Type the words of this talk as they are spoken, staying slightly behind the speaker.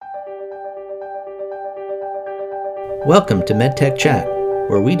Welcome to MedTech Chat,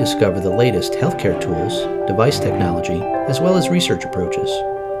 where we discover the latest healthcare tools, device technology, as well as research approaches.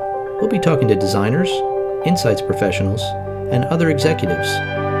 We'll be talking to designers, insights professionals, and other executives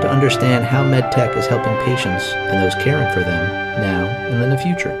to understand how MedTech is helping patients and those caring for them now and in the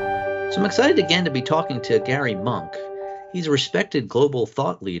future. So I'm excited again to be talking to Gary Monk. He's a respected global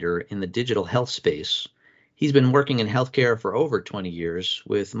thought leader in the digital health space. He's been working in healthcare for over 20 years,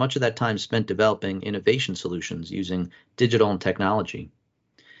 with much of that time spent developing innovation solutions using digital and technology.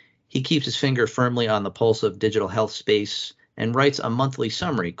 He keeps his finger firmly on the pulse of digital health space and writes a monthly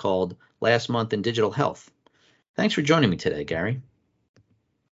summary called Last Month in Digital Health. Thanks for joining me today, Gary.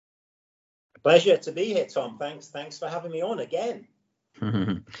 Pleasure to be here, Tom. Thanks for having me on again.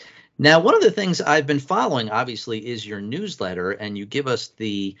 Now, one of the things I've been following, obviously, is your newsletter, and you give us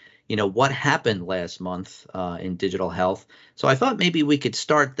the, what happened last month in digital health. So I thought maybe we could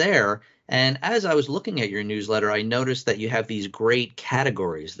start there. And as I was looking at your newsletter, I noticed that you have these great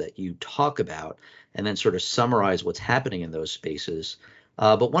categories that you talk about and then sort of summarize what's happening in those spaces.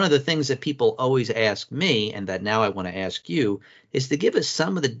 But one of the things that people always ask me, and that now I want to ask you, is to give us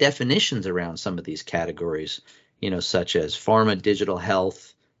some of the definitions around some of these categories, such as pharma, digital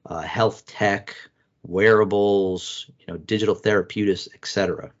health, health tech, wearables, digital therapeutics,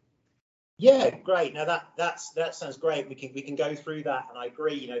 etc. Yeah, great. Now that sounds great. We can go through that, and I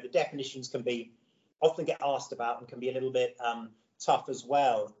agree. The definitions can be often get asked about and can be a little bit tough as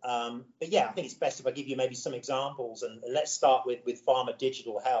well. But yeah, I think it's best if I give you maybe some examples, and let's start with pharma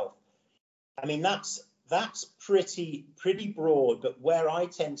digital health. I mean that's pretty broad, but where I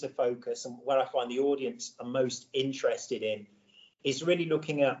tend to focus and where I find the audience are most interested in is really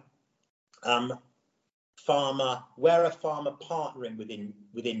looking at pharma, where are pharma partnering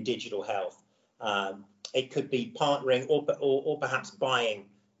within digital health? It could be partnering or perhaps buying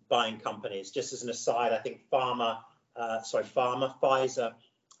companies. Just as an aside, I think Pfizer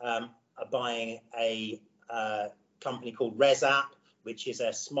are buying a company called ResApp, which is a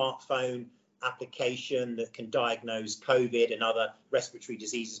smartphone application that can diagnose COVID and other respiratory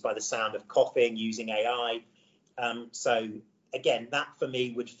diseases by the sound of coughing using AI. So again, that for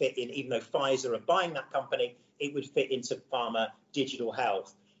me would fit in, even though Pfizer are buying that company, it would fit into pharma digital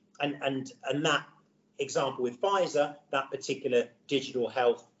health. And that example with Pfizer, that particular digital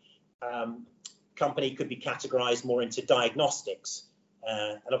health company could be categorized more into diagnostics.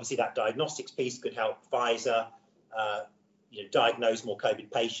 And obviously that diagnostics piece could help Pfizer diagnose more COVID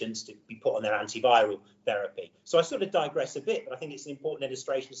patients to be put on their antiviral therapy. So I sort of digress a bit, but I think it's an important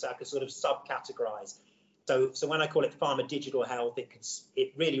illustration so I can sort of subcategorize. So when I call it pharma digital health,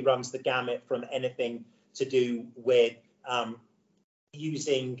 it really runs the gamut from anything to do with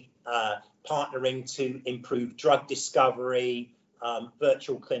using partnering to improve drug discovery,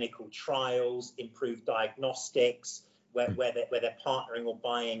 virtual clinical trials, improve diagnostics, where they're partnering or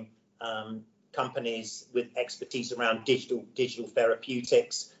buying companies with expertise around digital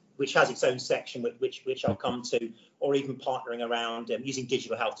therapeutics, which has its own section which I'll come to, or even partnering around using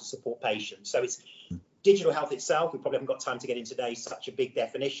digital health to support patients. So it's digital health itself, we probably haven't got time to get in today, such a big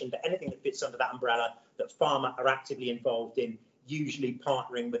definition, but anything that fits under that umbrella that pharma are actively involved in, usually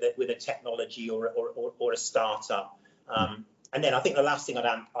partnering with a technology or a startup. And then I think the last thing I'd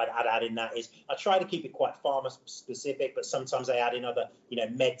add in that is I try to keep it quite pharma specific, but sometimes I add in other,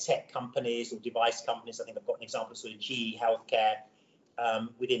 med tech companies or device companies. I think I've got an example of sort of GE Healthcare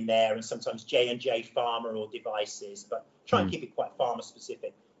within there, and sometimes J&J Pharma or devices, but try and keep it quite pharma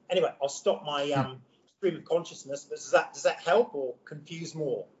specific. Anyway, I'll stop my stream of consciousness. Does that help or confuse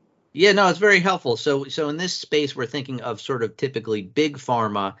more? Yeah, no, it's very helpful. So in this space, we're thinking of sort of typically big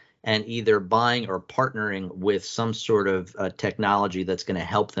pharma and either buying or partnering with some sort of technology that's going to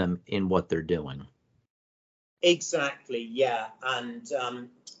help them in what they're doing. Exactly, yeah, and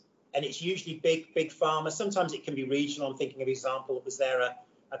it's usually big pharma. Sometimes it can be regional. I'm thinking of an example that was there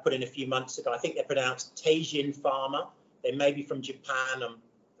I put in a few months ago. I think they're pronounced Teijin Pharma. They may be from Japan.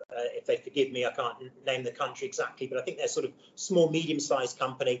 If they forgive me, I can't name the country exactly, but I think they're sort of small, medium-sized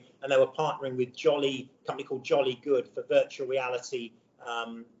company, and they were partnering with a company called Jolly Good for virtual reality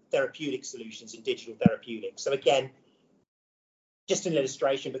therapeutic solutions in digital therapeutics. So again, just an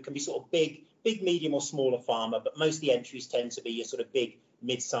illustration, but can be sort of big, medium or smaller pharma, but most of the entries tend to be your sort of big,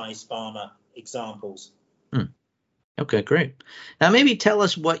 mid-sized pharma examples. Okay, great. Now maybe tell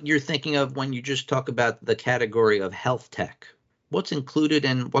us what you're thinking of when you just talk about the category of health tech. What's included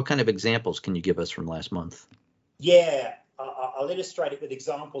and what kind of examples can you give us from last month? Yeah, I'll illustrate it with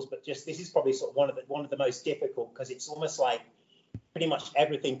examples, but just this is probably sort of one of the most difficult, because it's almost like pretty much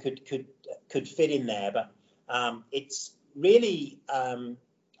everything could fit in there. But it's really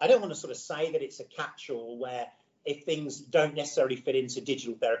I don't want to sort of say that it's a catch-all where if things don't necessarily fit into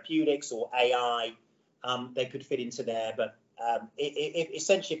digital therapeutics or AI, they could fit into there. But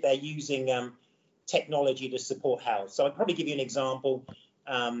essentially, if they're using technology to support health. So I'd probably give you an example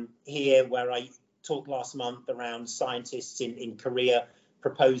here where I talked last month around scientists in Korea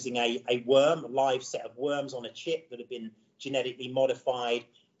proposing a live set of worms on a chip that have been genetically modified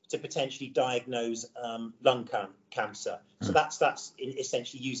to potentially diagnose lung cancer. So that's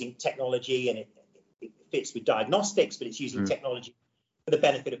essentially using technology, and it fits with diagnostics, but it's using technology for the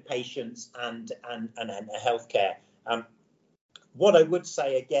benefit of patients and healthcare. What I would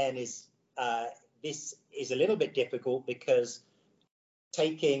say again is this is a little bit difficult because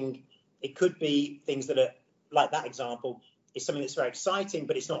it could be things that are like that example is something that's very exciting,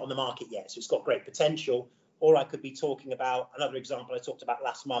 but it's not on the market yet. So it's got great potential. Or I could be talking about another example I talked about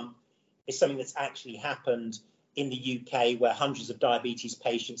last month is something that's actually happened in the UK, where hundreds of diabetes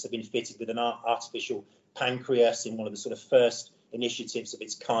patients have been fitted with an artificial pancreas in one of the sort of first initiatives of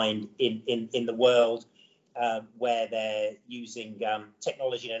its kind in the world, where they're using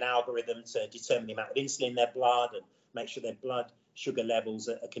technology and an algorithm to determine the amount of insulin in their blood and make sure their blood sugar levels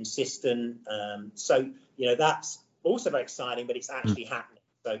are consistent. So, that's also very exciting, but it's actually happening.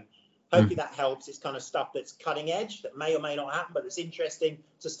 So hopefully that helps. It's kind of stuff that's cutting edge that may or may not happen, but it's interesting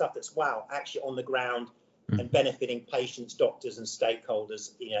to stuff that's, actually on the ground and benefiting patients, doctors and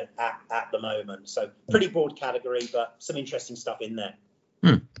stakeholders, at the moment. So pretty broad category, but some interesting stuff in there.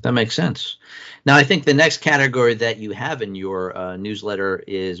 That makes sense. Now, I think the next category that you have in your newsletter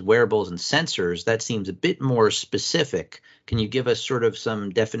is wearables and sensors. That seems a bit more specific. Can you give us sort of some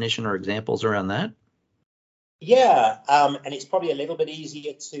definition or examples around that? Yeah, and it's probably a little bit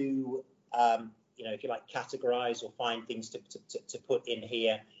easier to, if you like, categorize or find things to put in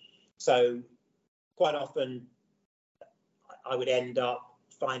here. So quite often I would end up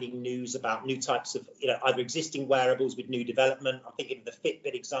finding news about new types of, either existing wearables with new development. I'm thinking of the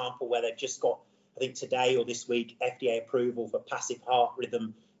Fitbit example, where they've just got, I think today or this week, FDA approval for passive heart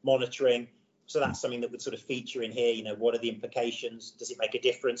rhythm monitoring. So that's something that would sort of feature in here. What are the implications? Does it make a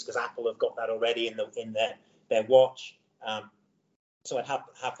difference? Because Apple have got that already in their watch. So I'd have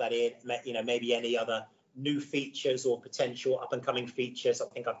that in. Maybe any other new features or potential up and coming features. I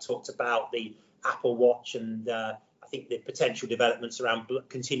think I've talked about the Apple Watch and I think the potential developments around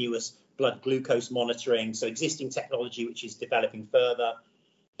continuous blood glucose monitoring. So existing technology which is developing further.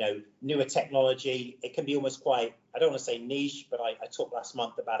 Newer technology. It can be almost quite, I don't want to say niche, but I talked last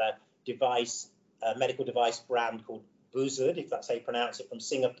month about a medical device brand called Buzzard, if that's how you pronounce it, from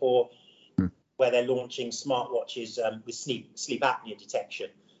Singapore, where they're launching smartwatches with sleep apnea detection.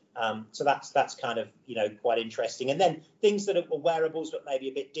 So that's kind of, quite interesting. And then things that are wearables, but maybe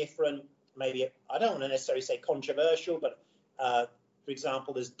a bit different. Maybe, I don't want to necessarily say controversial, but for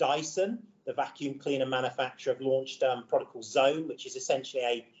example, there's Dyson, the vacuum cleaner manufacturer, have launched a product called Zone, which is essentially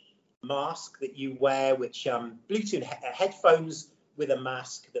a mask that you wear, which Bluetooth headphones with a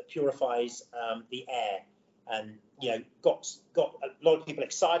mask that purifies the air. And got a lot of people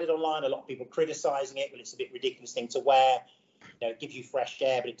excited online, a lot of people criticizing it, but it's a bit ridiculous thing to wear. It gives you fresh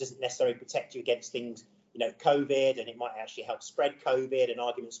air, but it doesn't necessarily protect you against things, COVID, and it might actually help spread COVID, and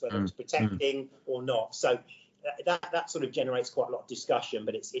arguments whether it's protecting or not. So that sort of generates quite a lot of discussion,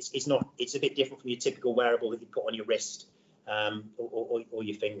 but it's a bit different from your typical wearable that you put on your wrist or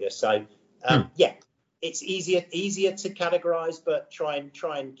your finger. So it's easier to categorize, but try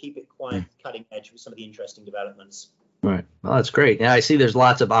and keep it quite cutting edge with some of the interesting developments. Right. Well, that's great. Now I see there's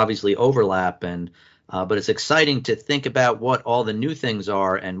lots of obviously overlap, but it's exciting to think about what all the new things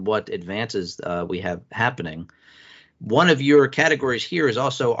are and what advances we have happening. One of your categories here is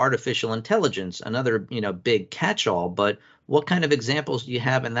also artificial intelligence, another big catch-all. But what kind of examples do you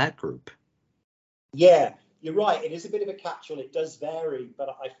have in that group? Yeah, you're right. It is a bit of a catch-all. It does vary, but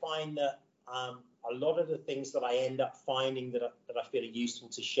I find that a lot of the things that I end up finding that I feel are useful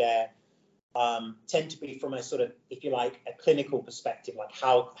to share tend to be from a sort of, if you like, a clinical perspective, like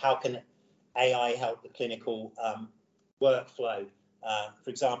how can AI help the clinical workflow? For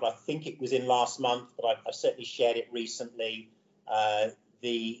example, I think it was in last month, but I've certainly shared it recently,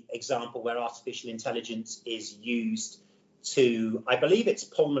 the example where artificial intelligence is used to, I believe it's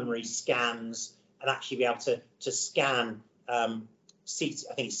pulmonary scans, and actually be able to scan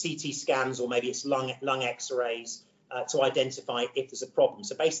I think it's CT scans, or maybe it's lung X-rays to identify if there's a problem.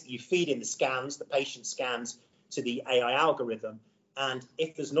 So basically, you feed in the scans, the patient scans, to the AI algorithm, and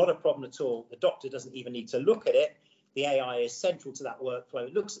if there's not a problem at all, the doctor doesn't even need to look at it. The AI is central to that workflow.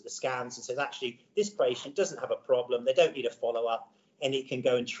 It looks at the scans and says, actually, this patient doesn't have a problem. They don't need a follow-up, and it can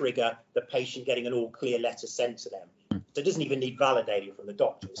go and trigger the patient getting an all-clear letter sent to them. So it doesn't even need validating from the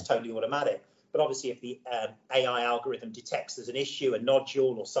doctor. It's totally automatic. But obviously, if the AI algorithm detects there's an issue, a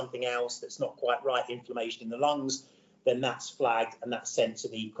nodule or something else that's not quite right, inflammation in the lungs, then that's flagged and that's sent to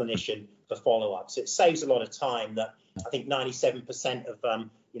the clinician for follow-up. So it saves a lot of time. That I think 97% of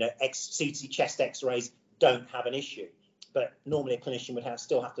CT chest X-rays don't have an issue. But normally a clinician would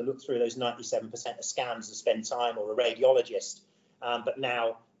still have to look through those 97% of scans and spend time, or a radiologist. But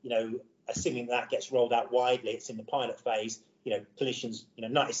now, assuming that gets rolled out widely, it's in the pilot phase, clinicians,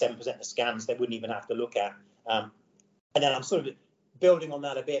 97% of scans they wouldn't even have to look at. And then I'm sort of building on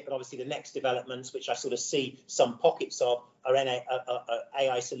that a bit, but obviously the next developments, which I sort of see some pockets of, are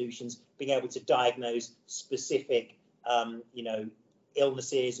AI solutions being able to diagnose specific,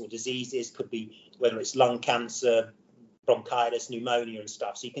 illnesses or diseases. Could be whether it's lung cancer, bronchitis, pneumonia and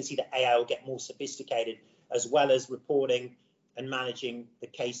stuff. So you can see that AI will get more sophisticated, as well as reporting and managing the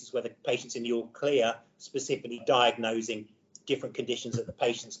cases where the patient's in the all clear, specifically diagnosing different conditions that the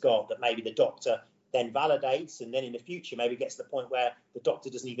patient's got, that maybe the doctor then validates, and then in the future maybe gets to the point where the doctor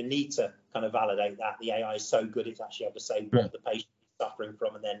doesn't even need to kind of validate that. The AI is so good it's actually able to say what the patient is suffering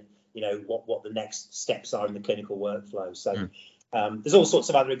from, and then what the next steps are in the clinical workflow. So there's all sorts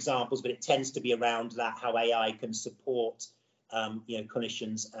of other examples, but it tends to be around that, how AI can support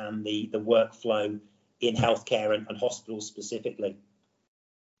clinicians and the workflow in healthcare and hospitals specifically.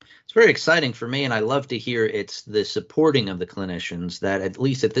 It's very exciting for me, and I love to hear it's the supporting of the clinicians, that at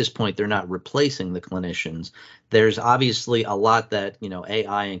least at this point they're not replacing the clinicians. There's obviously a lot that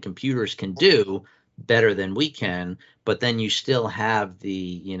AI and computers can do better than we can, but then you still have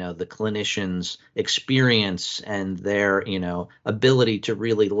the the clinicians' experience and their ability to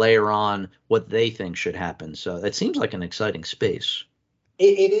really layer on what they think should happen. So that seems like an exciting space.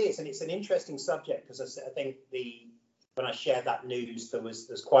 It is, and it's an interesting subject, because I think when I shared that news,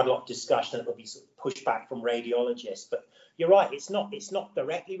 there's quite a lot of discussion that will be sort of pushback from radiologists. But you're right, it's not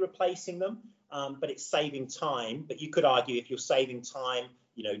directly replacing them, but it's saving time. But you could argue, if you're saving time,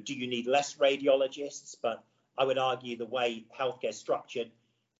 do you need less radiologists? But I would argue the way healthcare is structured,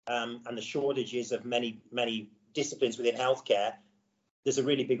 and the shortages of many disciplines within healthcare, there's a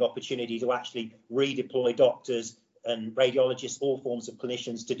really big opportunity to actually redeploy doctors and radiologists, all forms of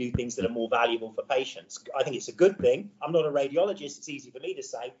clinicians, to do things that are more valuable for patients. I think it's a good thing. I'm not a radiologist, it's easy for me to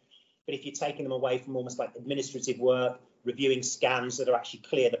say, but if you're taking them away from almost like administrative work, reviewing scans that are actually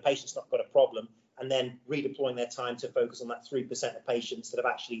clear, the patient's not got a problem, and then redeploying their time to focus on that 3% of patients that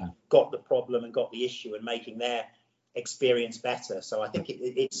have actually got the problem and got the issue, and making their experience better. So I think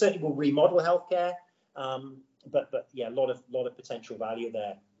it certainly will remodel healthcare, but yeah, a lot of potential value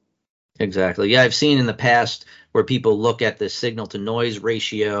there. Exactly. Yeah, I've seen in the past where people look at the signal to noise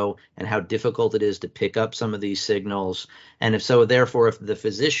ratio and how difficult it is to pick up some of these signals. And if the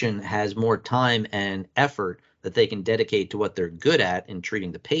physician has more time and effort that they can dedicate to what they're good at in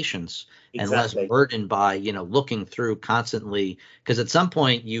treating the patients, and less burdened by, looking through constantly, because at some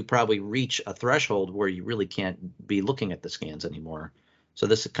point you probably reach a threshold where you really can't be looking at the scans anymore. So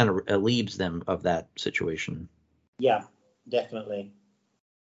this kind of relieves them of that situation. Yeah, definitely.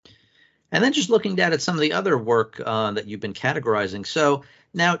 And then just looking down at some of the other work that you've been categorizing. So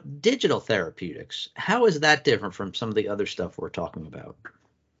now, digital therapeutics, how is that different from some of the other stuff we're talking about?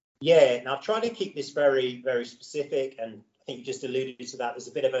 Yeah, and I've tried to keep this very, very specific, and I think you just alluded to that. There's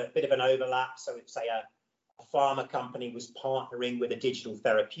a bit of an overlap. So if, say, a pharma company was partnering with a digital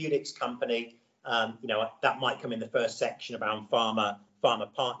therapeutics company, that might come in the first section around pharma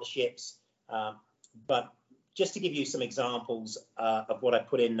partnerships. But just to give you some examples of what I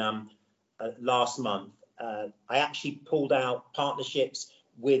put in last month, I actually pulled out partnerships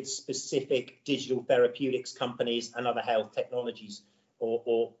with specific digital therapeutics companies and other health technologies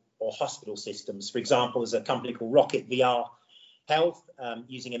or hospital systems. For example, there's a company called Rocket VR Health,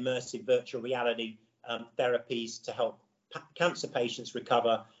 using immersive virtual reality therapies to help cancer patients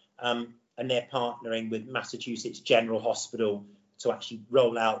recover, and they're partnering with Massachusetts General Hospital to actually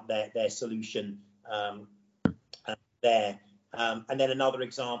roll out their solution there. And then another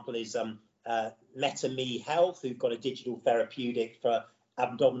example is MetaMe Health, who've got a digital therapeutic for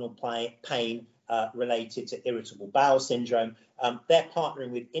abdominal pain related to irritable bowel syndrome. They're partnering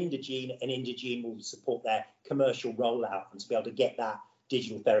with Indegene, and Indegene will support their commercial rollout and to be able to get that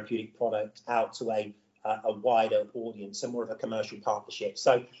digital therapeutic product out to a wider audience, and more of a commercial partnership.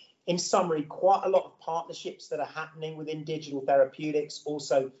 So in summary, quite a lot of partnerships that are happening within digital therapeutics,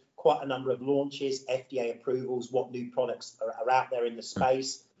 also quite a number of launches, FDA approvals, what new products are out there in the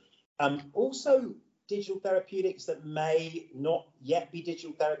space. Also digital therapeutics that may not yet be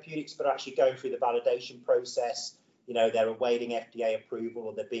digital therapeutics, but are actually going through the validation process. They're awaiting FDA approval,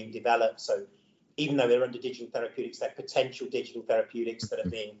 or they're being developed. So even though they're under digital therapeutics, they're potential digital therapeutics that are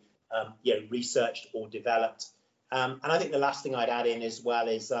being researched or developed. And I think the last thing I'd add in as well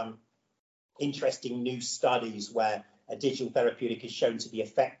is interesting new studies where a digital therapeutic is shown to be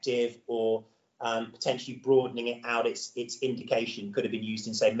effective, or potentially broadening it out. Its indication could have been used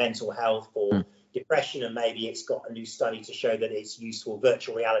in, say, mental health or depression, and maybe it's got a new study to show that it's useful.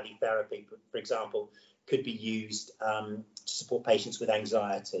 Virtual reality therapy, for example, could be used to support patients with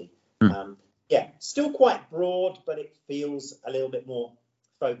anxiety. Still quite broad, but it feels a little bit more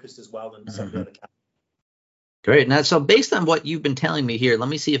focused as well than some of the other categories. Great. Now, so based on what you've been telling me here, let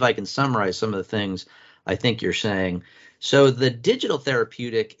me see if I can summarize some of the things I think you're saying. So the digital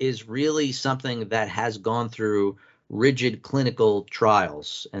therapeutic is really something that has gone through rigid clinical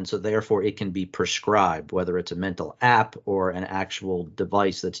trials, and so therefore it can be prescribed, whether it's a mental app or an actual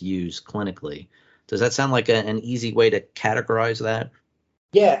device that's used clinically. Does that sound like an easy way to categorize that?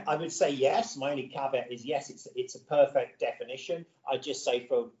 Yeah, I would say yes. My only caveat is yes, it's a perfect definition. I just say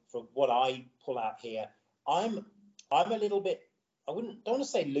for what I pull out here, I'm a little bit, don't want to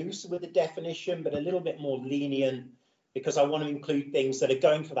say loose with the definition, but a little bit more lenient, because I want to include things that are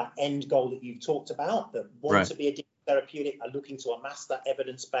going for that end goal that you've talked about, that want to be a digital therapeutic, are looking to amass that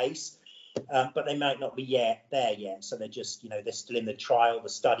evidence base, but they might not be there yet. So they're just, they're still in the trial, the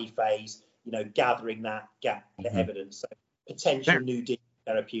study phase, gathering the evidence. So potential new digital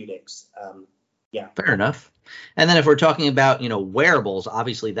therapeutics. Fair enough. And then if we're talking about, wearables,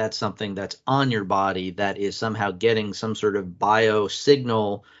 obviously that's something that's on your body that is somehow getting some sort of bio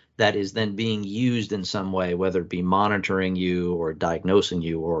signal that is then being used in some way, whether it be monitoring you or diagnosing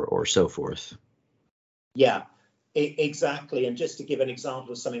you or so forth. Yeah, exactly. And just to give an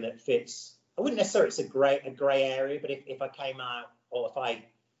example of something that fits, I wouldn't necessarily, it's a gray area, but if I came out, or if I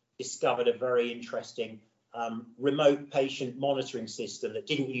discovered a very interesting remote patient monitoring system that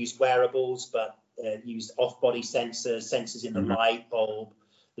didn't use wearables, but used off-body sensors in the light bulb,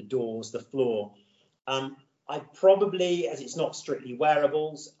 the doors, the floor. I'd probably, as it's not strictly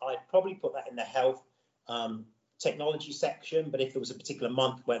wearables, I'd probably put that in the health technology section. But if there was a particular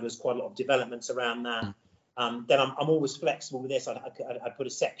month where there was quite a lot of developments around that, then I'm always flexible with this. I'd put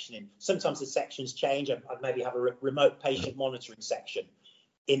a section in. Sometimes the sections change. I'd maybe have a remote patient monitoring section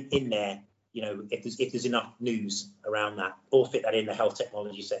in there, if there's enough news around that, or fit that in the health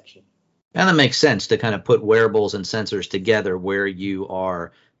technology section. And that makes sense to kind of put wearables and sensors together where you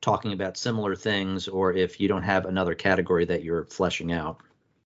are talking about similar things, or if you don't have another category that you're fleshing out.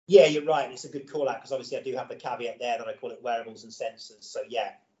 Yeah, you're right. It's a good call out, because obviously I do have the caveat there that I call it wearables and sensors. So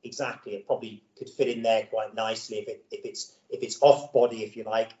yeah, exactly. It probably could fit in there quite nicely. If it's off body, if you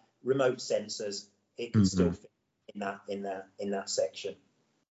like, remote sensors, it could still fit in that section.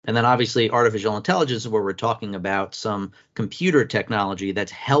 And then obviously artificial intelligence is where we're talking about some computer technology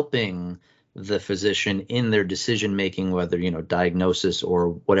that's helping the physician in their decision making, whether, diagnosis or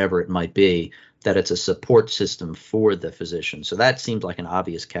whatever it might be, that it's a support system for the physician. So that seems like an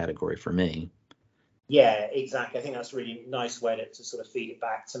obvious category for me. Yeah, exactly. I think that's a really nice way to sort of feed it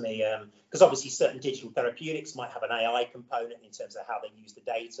back to me, because obviously certain digital therapeutics might have an AI component in terms of how they use the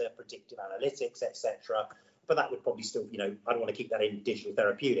data, predictive analytics, etc. But that would probably still, I don't want to keep that in digital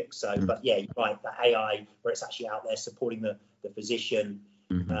therapeutics. So, but yeah, you're right, the AI, where it's actually out there supporting the physician,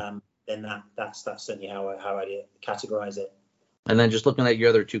 then that's certainly how I categorize it. And then just looking at your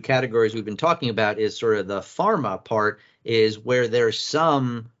other two categories we've been talking about is sort of the pharma part, is where there's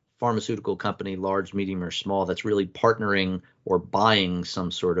some pharmaceutical company, large, medium, or small, that's really partnering or buying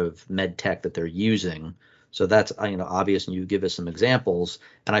some sort of med tech that they're using. So that's, obvious, and you give us some examples.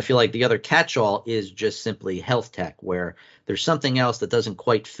 And I feel like the other catch-all is just simply health tech, where there's something else that doesn't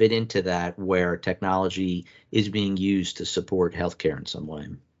quite fit into that, where technology is being used to support healthcare in some way.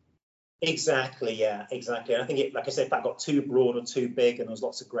 Exactly, yeah, exactly. And I think like I said, if that got too broad or too big, and there was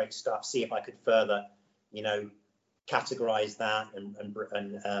lots of great stuff, see if I could further, categorize that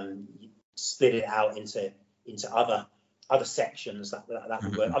and split it out into other sections that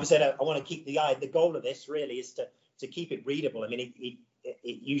would work. Obviously, I want to keep the goal of this really is to keep it readable. I mean, it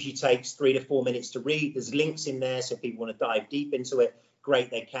usually takes 3 to 4 minutes to read. There's links in there, so if people want to dive deep into it, great,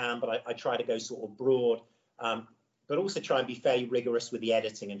 they can. But I try to go sort of broad, but also try and be fairly rigorous with the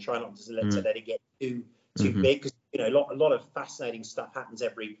editing, and try not to let it get too big, because a lot of fascinating stuff happens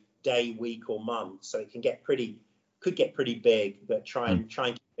every day, week, or month, so it could get pretty big. But try and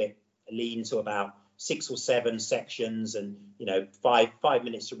keep it lean to about 6 or 7 sections, and 5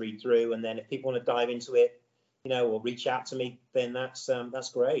 minutes to read through. And then if people want to dive into it, or reach out to me, then that's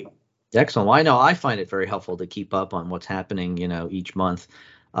great. Excellent. Well, I know I find it very helpful to keep up on what's happening, each month.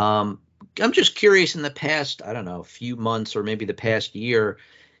 I'm just curious, in the past, I don't know, few months or maybe the past year,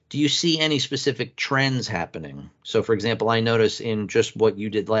 do you see any specific trends happening? So, for example, I noticed in just what you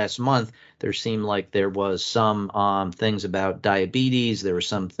did last month, there seemed like there was some things about diabetes. There were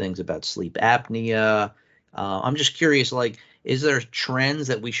some things about sleep apnea. I'm just curious, like, is there trends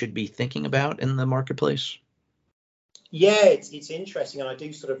that we should be thinking about in the marketplace? Yeah, it's interesting, and I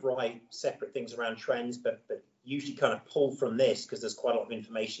do sort of write separate things around trends, but usually kind of pull from this because there's quite a lot of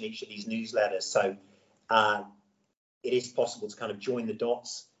information in each of these newsletters. So it is possible to kind of join the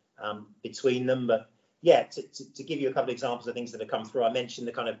dots between them. But yeah, to give you a couple of examples of things that have come through, I mentioned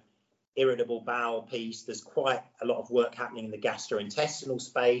the kind of irritable bowel piece. There's quite a lot of work happening in the gastrointestinal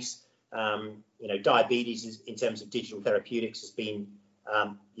space. Diabetes is, in terms of digital therapeutics, has been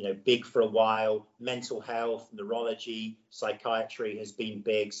big for a while. Mental health, neurology, psychiatry has been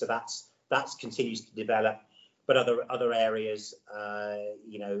big. So that's continues to develop. But other areas,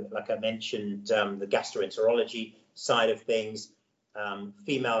 like I mentioned, the gastroenterology side of things.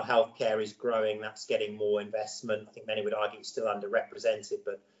 Female healthcare is growing. That's getting more investment. I think many would argue it's still underrepresented,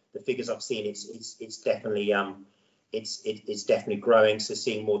 but the figures I've seen, it's definitely it's definitely growing. So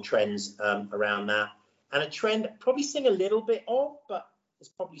seeing more trends around that, and a trend probably seeing a little bit of, but there's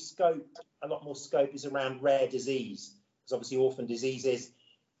probably a lot more scope is around rare disease, because obviously orphan diseases,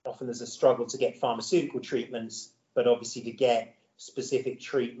 often there's a struggle to get pharmaceutical treatments, but obviously to get specific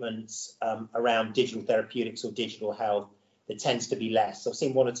treatments around digital therapeutics or digital health, there tends to be less. So I've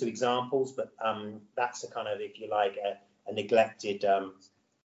seen one or two examples, but that's a kind of, if you like, a neglected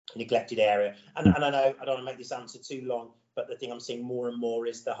area. And I know I don't want to make this answer too long, but the thing I'm seeing more and more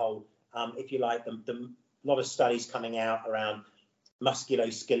is the whole, if you like, the lot of studies coming out around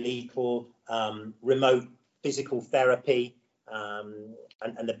musculoskeletal, remote physical therapy,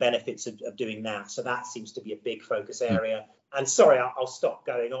 and the benefits of doing that. So that seems to be a big focus area. And sorry, I'll stop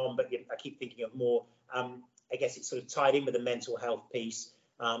going on, but I keep thinking of more. I guess it's sort of tied in with the mental health piece,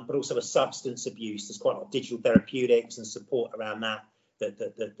 but also a substance abuse. There's quite a lot of digital therapeutics and support around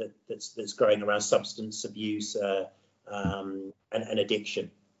that's growing around substance abuse and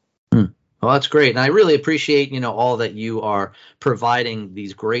addiction. Well, that's great. And I really appreciate, all that you are providing,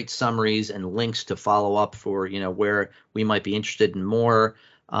 these great summaries and links to follow up for, where we might be interested in more.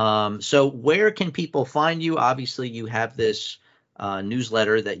 So where can people find you? Obviously, you have this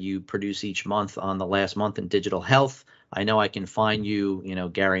newsletter that you produce each month on the last month in digital health. I know I can find you,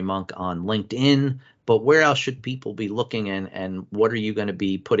 Gary Monk, on LinkedIn, but where else should people be looking, and what are you going to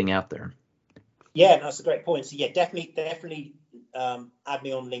be putting out there? Yeah, that's a great point. So yeah, definitely add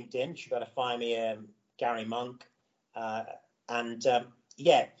me on LinkedIn. You should be able to find me, Gary Monk.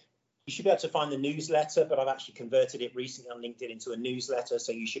 You should be able to find the newsletter, but I've actually converted it recently on LinkedIn into a newsletter.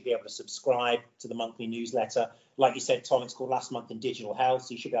 So you should be able to subscribe to the monthly newsletter. Like you said, Tom, it's called Last Month in Digital Health.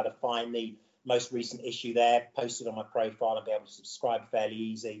 So you should be able to find the most recent issue there, posted on my profile, and be able to subscribe fairly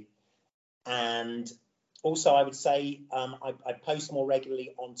easy. And also, I would say I post more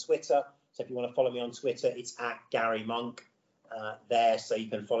regularly on Twitter. So if you want to follow me on Twitter, it's @Gary Monk there. So you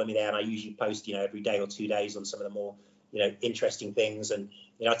can follow me there. And I usually post, every day or 2 days on some of the more, interesting things. And,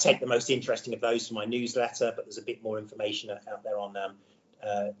 I take the most interesting of those from my newsletter, but there's a bit more information out there on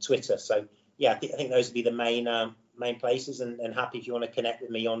Twitter. So, yeah, I think those would be the main places. And happy if you want to connect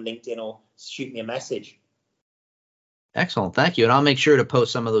with me on LinkedIn or shoot me a message. Excellent. Thank you. And I'll make sure to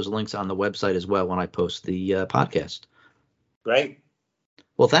post some of those links on the website as well when I post the podcast. Great.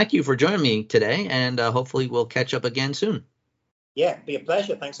 Well, thank you for joining me today, and hopefully we'll catch up again soon. Yeah, it'd be a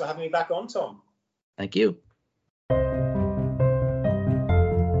pleasure. Thanks for having me back on, Tom. Thank you.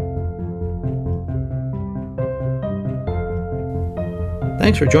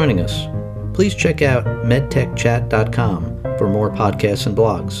 Thanks for joining us. Please check out medtechchat.com for more podcasts and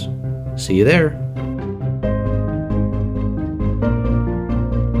blogs. See you there.